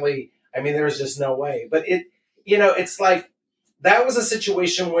she finally, there was just no way, but it's like, that was a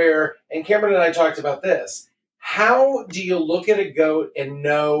situation where, and Cameron and I talked about this. How do you look at a goat and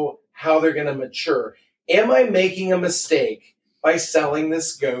know how they're going to mature? Am I making a mistake by selling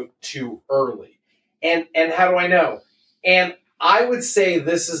this goat too early? And how do I know? And I would say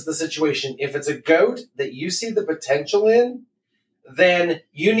this is the situation. If it's a goat that you see the potential in, then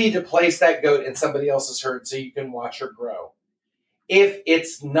you need to place that goat in somebody else's herd so you can watch her grow. If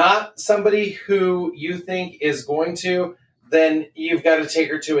it's not somebody who you think is going to, then you've got to take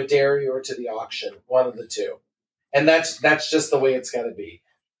her to a dairy or to the auction, one of the two. And that's just the way it's got to be.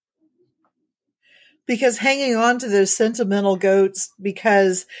 Because hanging on to those sentimental goats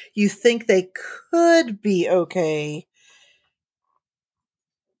because you think they could be okay,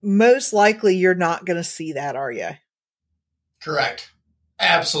 most likely you're not going to see that, are you? Correct.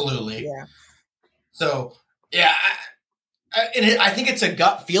 Absolutely. Yeah. So, yeah, I think it's a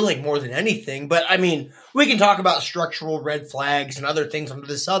gut feeling more than anything. But, we can talk about structural red flags and other things under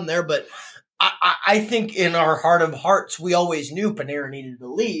the sun there. But I think in our heart of hearts, we always knew Panera needed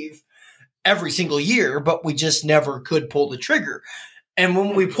to leave every single year, but we just never could pull the trigger. And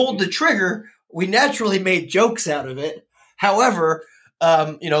when we pulled the trigger, we naturally made jokes out of it. However,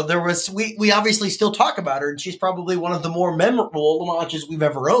 we obviously still talk about her, and she's probably one of the more memorable Lamanches we've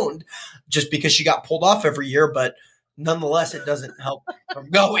ever owned, just because she got pulled off every year. But nonetheless, it doesn't help from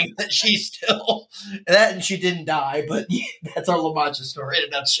going that she's still that, and she didn't die. But that's our Lamanche story in a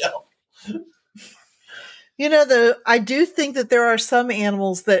nutshell. I do think that there are some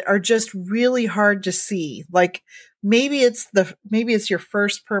animals that are just really hard to see. Like maybe it's your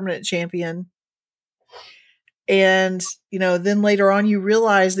first permanent champion. And, then later on you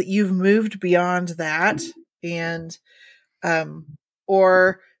realize that you've moved beyond that. And,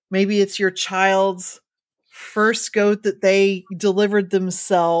 or maybe it's your child's first goat that they delivered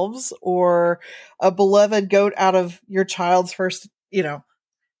themselves, or a beloved goat out of your child's first,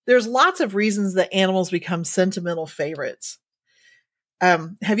 there's lots of reasons that animals become sentimental favorites.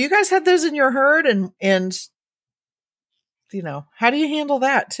 Have you guys had those in your herd? And how do you handle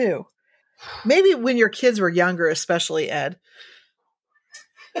that too? Maybe when your kids were younger, especially Ed.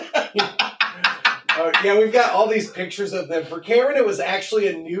 Yeah, we've got all these pictures of them. For Cameron, it was actually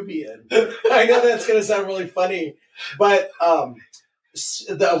a Nubian. I know that's going to sound really funny, but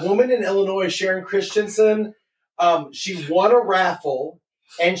the woman in Illinois, Sharon Christensen, she won a raffle,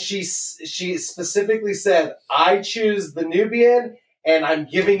 and she specifically said, "I choose the Nubian, and I'm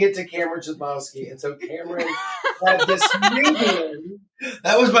giving it to Cameron Chudlowski." And so Cameron had this Nubian.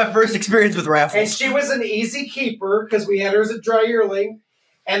 That was my first experience with raffles. And she was an easy keeper because we had her as a dry yearling.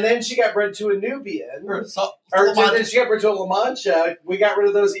 And then she got bred to a Nubian. Then she got bred to a La Mancha. We got rid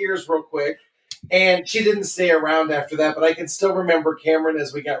of those ears real quick. And she didn't stay around after that. But I can still remember Cameron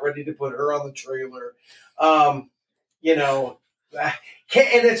as we got ready to put her on the trailer. And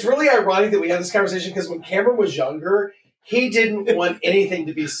it's really ironic that we had this conversation because when Cameron was younger, he didn't want anything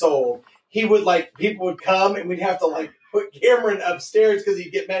to be sold. He would people would come and we'd have to put Cameron upstairs because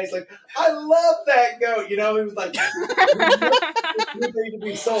he'd get mad. He's like, "I love that goat." He was like, "Anything to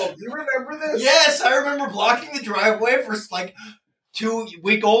be sold." Do you remember this? Yes, I remember blocking the driveway for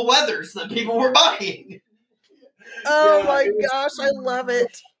 2-week-old wethers that people were buying. Oh my gosh, I love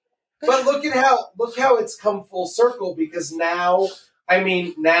it. But look how it's come full circle, because now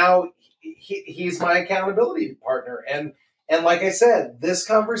he's my accountability partner, and like I said, this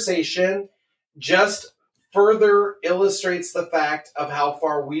conversation just further illustrates the fact of how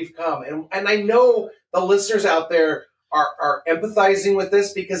far we've come. And I know the listeners out there are empathizing with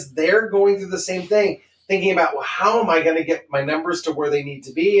this because they're going through the same thing, thinking about, well, how am I going to get my numbers to where they need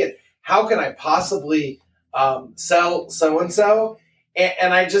to be? And how can I possibly sell so-and-so?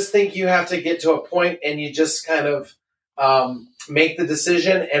 And I just think you have to get to a point and you just kind of make the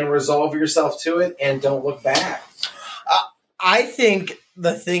decision and resolve yourself to it and don't look back. I think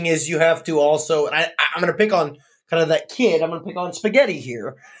the thing is you have to also, and I'm going to pick on kind of that kid. I'm going to pick on Spaghetti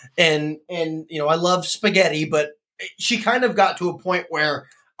here. And I love Spaghetti, but she kind of got to a point where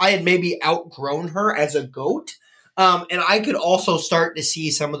I had maybe outgrown her as a goat. And I could also start to see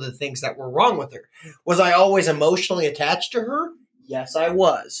some of the things that were wrong with her. Was I always emotionally attached to her? Yes, I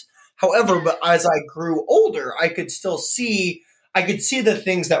was. However, but as I grew older, I could see the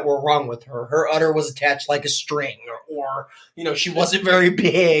things that were wrong with her. Her udder was attached like a string, or she wasn't very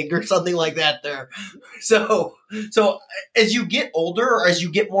big or something like that there. So as you get older, or as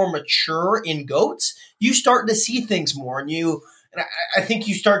you get more mature in goats, you start to see things more, and I think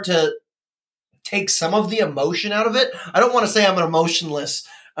you start to take some of the emotion out of it. I don't want to say I'm an emotionless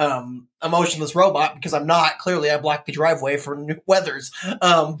robot, because I'm not. Clearly, I block the driveway for new wethers.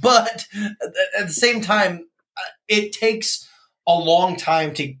 But at the same time, it takes a long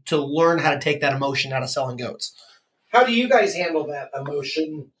time to learn how to take that emotion out of selling goats. How do you guys handle that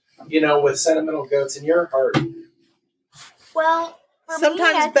emotion, with sentimental goats in your heart? Well, for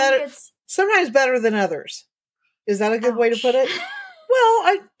sometimes better than others. Is that a good way to put it?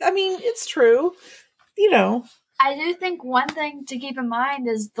 Well, I mean, it's true. I do think one thing to keep in mind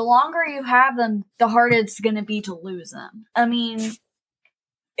is the longer you have them, the harder it's going to be to lose them. I mean,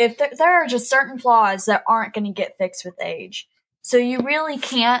 if there are just certain flaws that aren't going to get fixed with age. So you really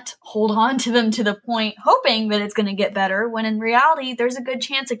can't hold on to them to the point hoping that it's going to get better, when in reality, there's a good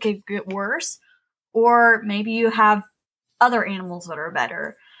chance it could get worse. Or maybe you have other animals that are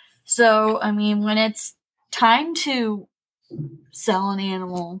better. So, I mean, when it's time to sell an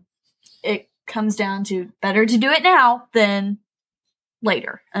animal, it comes down to better to do it now than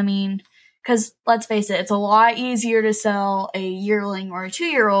later. I mean, because let's face it, it's a lot easier to sell a yearling or a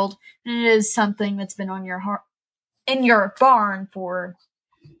 2-year-old than it is something that's been on your in your barn for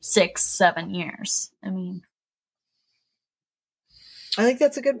 6-7 years. I mean, I think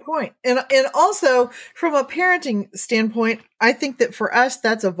that's a good point. And also from a parenting standpoint, I think that for us,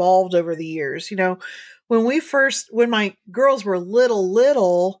 that's evolved over the years. When my girls were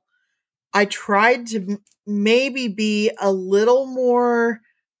little, I tried to maybe be a little more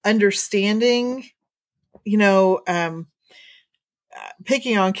understanding,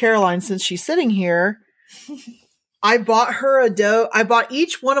 picking on Caroline since she's sitting here. I bought her a doe. I bought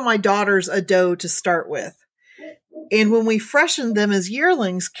each one of my daughters a doe to start with. And when we freshened them as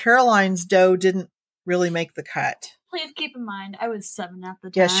yearlings, Caroline's doe didn't really make the cut. please keep in mind, I was 7 at the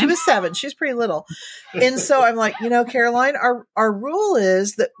time. Yeah, she was 7. She's pretty little. And so I'm like, Caroline, our rule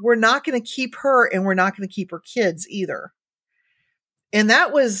is that we're not going to keep her and we're not going to keep her kids either. And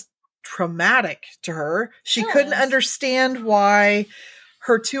that was traumatic to her. She couldn't understand why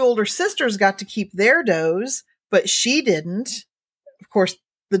her 2 older sisters got to keep their does, but she didn't. Of course,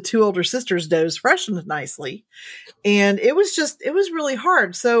 the 2 older sisters' does freshened nicely. And it was really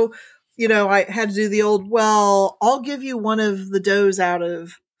hard. So, I had to do the old, well, I'll give you one of the does out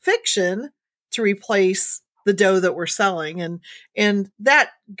of fiction to replace the doe that we're selling. And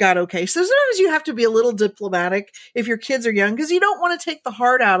that got okay. So sometimes you have to be a little diplomatic if your kids are young, because you don't want to take the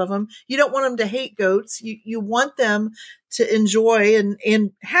heart out of them. You don't want them to hate goats. You want them to enjoy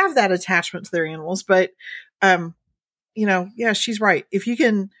and have that attachment to their animals. But, yeah, she's right. If you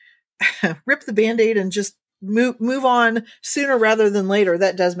can rip the Band-Aid and just move on sooner rather than later,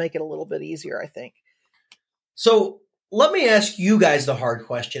 that does make it a little bit easier, I think. So let me ask you guys the hard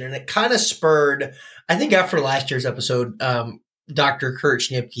question. And it kind of spurred, I think after last year's episode, Dr. Kurt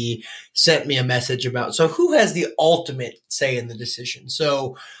Schnipke sent me a message about, so who has the ultimate say in the decision?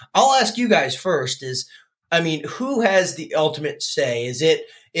 So I'll ask you guys first who has the ultimate say? Is it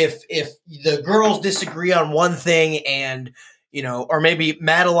if the girls disagree on one thing and, or maybe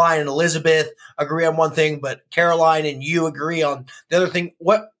Madeline and Elizabeth agree on one thing, but Caroline and you agree on the other thing?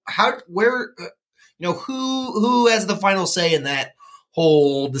 Who has the final say in that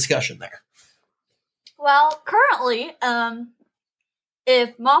whole discussion there? Well, currently,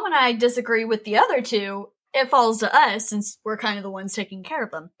 if Mom and I disagree with the other 2, it falls to us since we're kind of the ones taking care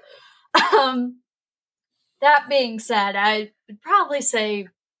of them. That being said, I would probably say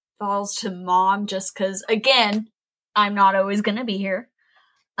falls to Mom just because, again, I'm not always going to be here.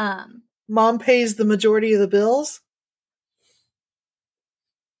 Mom pays the majority of the bills?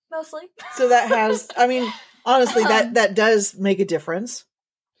 Mostly. So that has, honestly, that does make a difference.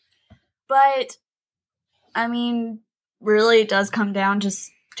 But, really it does come down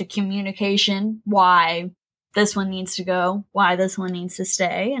just to communication, why this one needs to go, why this one needs to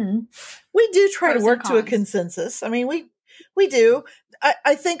stay. And we do try to work to a consensus. We do.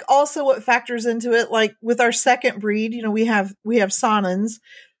 I think also what factors into it, like with our second breed, we have Sonnens,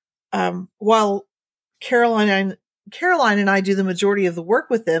 while Caroline and I do the majority of the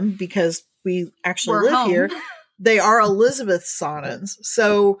work with them because we actually live here. They are Elizabeth Sonnens.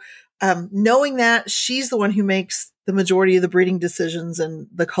 So, knowing that she's the one who makes the majority of the breeding decisions and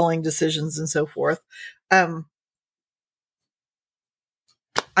the culling decisions and so forth. I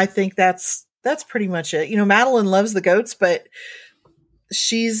think that's pretty much it. Madeline loves the goats, but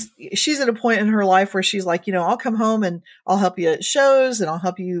she's at a point in her life where she's like, I'll come home and I'll help you at shows and I'll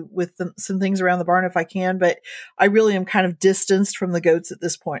help you with some things around the barn if I can. But I really am kind of distanced from the goats at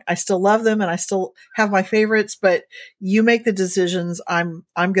this point. I still love them and I still have my favorites, but you make the decisions. I'm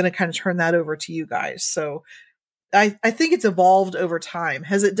going to kind of turn that over to you guys. So I think it's evolved over time.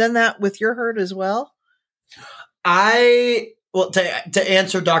 Has it done that with your herd as well? Well, to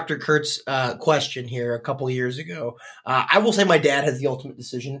answer Dr. Kurt's question here a couple of years ago, I will say my dad has the ultimate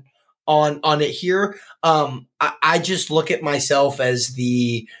decision on it here. I just look at myself as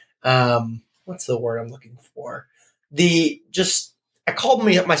the what's the word I'm looking for? I called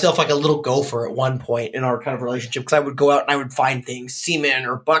myself like a little gopher at one point in our kind of relationship because I would go out and I would find things, semen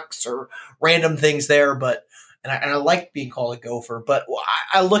or bucks or random things there, and I like being called a gopher, but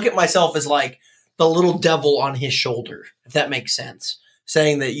I look at myself as like the little devil on his shoulder, if that makes sense,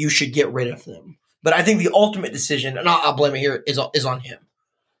 saying that you should get rid of them. But I think the ultimate decision, and I'll blame it here, is on him.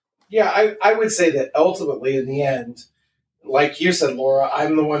 Yeah, I would say that ultimately, in the end, like you said, Laura,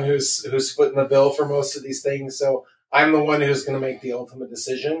 I'm the one who's footing the bill for most of these things, so I'm the one who's going to make the ultimate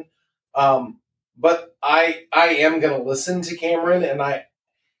decision. But I am going to listen to Cameron, and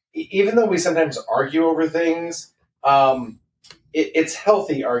even though we sometimes argue over things, it's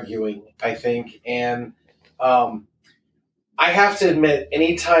healthy arguing, I think. And I have to admit,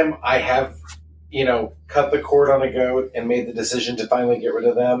 anytime I have, cut the cord on a goat and made the decision to finally get rid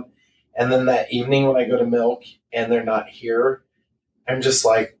of them, and then that evening when I go to milk and they're not here, I'm just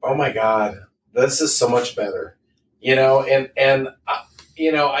like, oh my God, this is so much better, yes,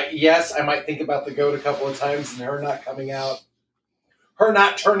 I might think about the goat a couple of times and her not coming out, her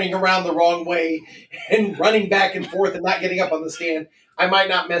not turning around the wrong way and running back and forth and not getting up on the stand. I might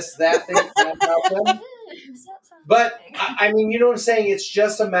not miss that thing about them. But I mean, you know what I'm saying? It's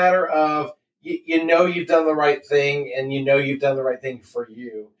just a matter of, you've done the right thing, and you've done the right thing for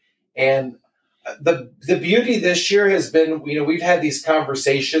you. And the beauty this year has been, we've had these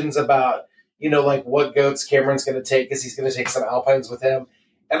conversations about, like what goats Cameron's going to take, because he's going to take some alpines with him.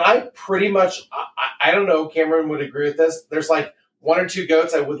 And I pretty much, I don't know, Cameron would agree with this. There's like one or two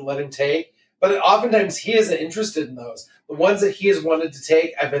goats I wouldn't let him take, but oftentimes he isn't interested in those. The ones that he has wanted to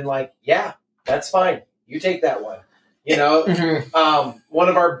take, I've been like, yeah, that's fine. You take that one. One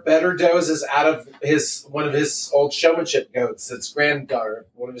of our better does is out of one of his old showmanship goats. It's granddaughter,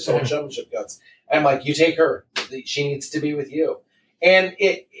 one of his old showmanship goats. And I'm like, you take her. She needs to be with you. And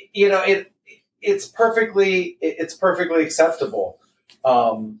it's perfectly acceptable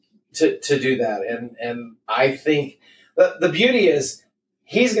to do that. And I think the beauty is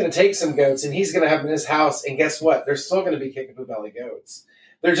he's going to take some goats and he's going to have them in his house. And guess what? They're still going to be Kickapoo Valley goats.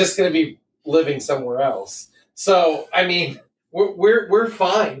 They're just going to be living somewhere else. So, I mean, we're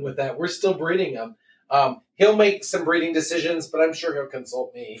fine with that. We're still breeding them. He'll make some breeding decisions, but I'm sure he'll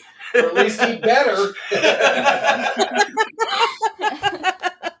consult me, or at least he better.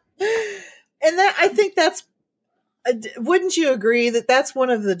 And that, I think that's, wouldn't you agree that that's one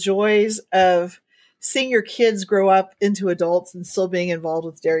of the joys of seeing your kids grow up into adults and still being involved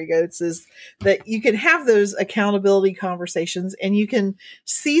with dairy goats, is that you can have those accountability conversations and you can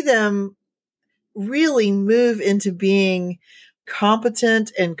see them really move into being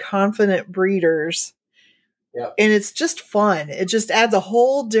competent and confident breeders. Yep. And it's just fun. It just adds a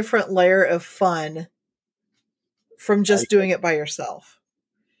whole different layer of fun from just doing it by yourself.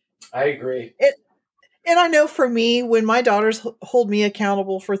 I agree. And I know for me, when my daughters hold me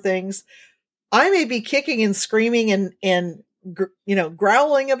accountable for things, I may be kicking and screaming and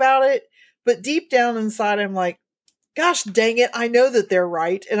growling about it, but deep down inside, I'm like, gosh dang it, I know that they're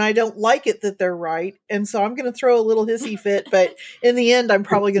right, and I don't like it that they're right, and so I'm going to throw a little hissy fit, but in the end, I'm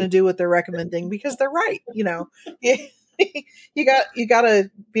probably going to do what they're recommending because they're right. You got to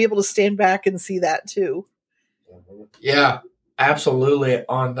be able to stand back and see that too. Yeah, absolutely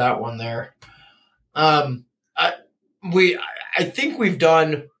on that one there. I think we've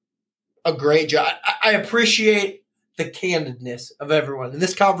done a great job. I appreciate the candidness of everyone, and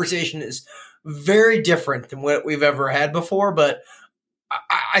this conversation is very different than what we've ever had before, but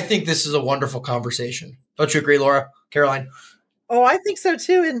I think this is a wonderful conversation. Don't you agree, Laura? Caroline? Oh, I think so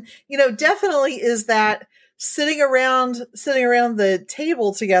too. And, definitely is that sitting around the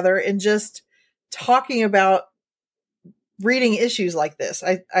table together and just talking about reading issues like this.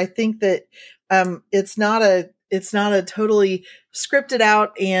 I think that, it's not a totally scripted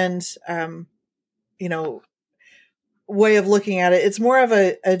out and, way of looking at it. It's more of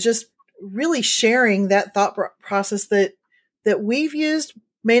a just really sharing that thought process that we've used.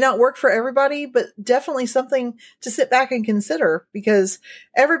 May not work for everybody, but definitely something to sit back and consider, because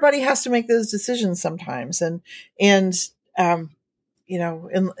everybody has to make those decisions sometimes. Unless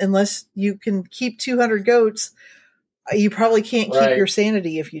you can keep 200 goats, you probably can't keep your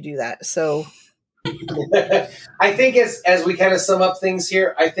sanity if you do that. So I think as we kind of sum up things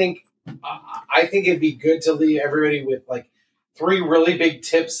here, I think it'd be good to leave everybody with like 3 really big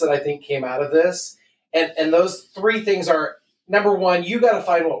tips that I think came out of this. And those 3 things are, number 1, you got to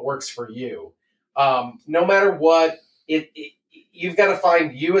find what works for you. No matter what, you've got to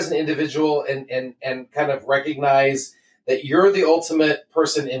find you as an individual and kind of recognize that you're the ultimate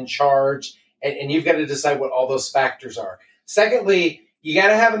person in charge, and you've got to decide what all those factors are. Secondly, you got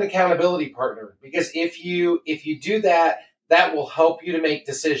to have an accountability partner, because if you do that, that will help you to make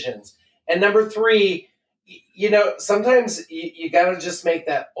decisions. And number 3, sometimes you got to just make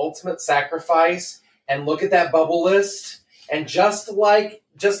that ultimate sacrifice and look at that bubble list. And just like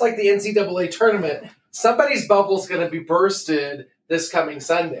the NCAA tournament, somebody's bubble is going to be bursted this coming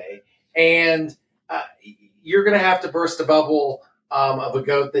Sunday. And you're going to have to burst a bubble of a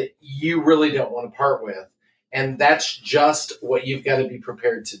goat that you really don't want to part with. And that's just what you've got to be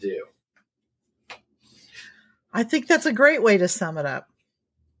prepared to do. I think that's a great way to sum it up.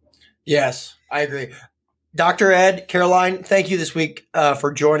 Yes, I agree. Dr. Ed, Caroline, thank you this week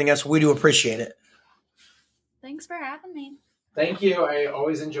for joining us. We do appreciate it. Thanks for having me. Thank you. I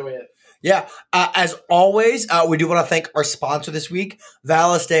always enjoy it. Yeah. As always, we do want to thank our sponsor this week,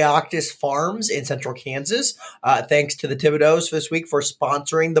 Vallis Deoctis Farms in Central Kansas. Thanks to the Thibodeaus this week for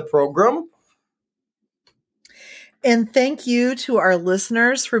sponsoring the program. And thank you to our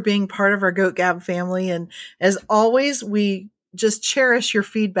listeners for being part of our Goat Gab family. And as always, we just cherish your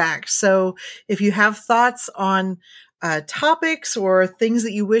feedback. So if you have thoughts on topics or things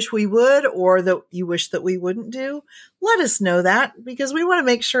that you wish we would, or that you wish that we wouldn't do, let us know that, because we want to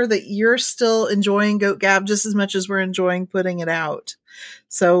make sure that you're still enjoying Goat Gab just as much as we're enjoying putting it out.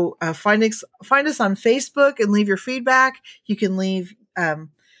 So find us on Facebook and leave your feedback. You can leave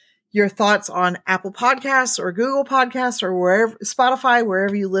your thoughts on Apple Podcasts or Google Podcasts or wherever, Spotify,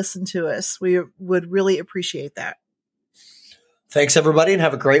 wherever you listen to us. We would really appreciate that. Thanks, everybody, and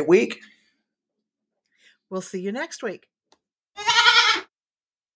have a great week. We'll see you next week.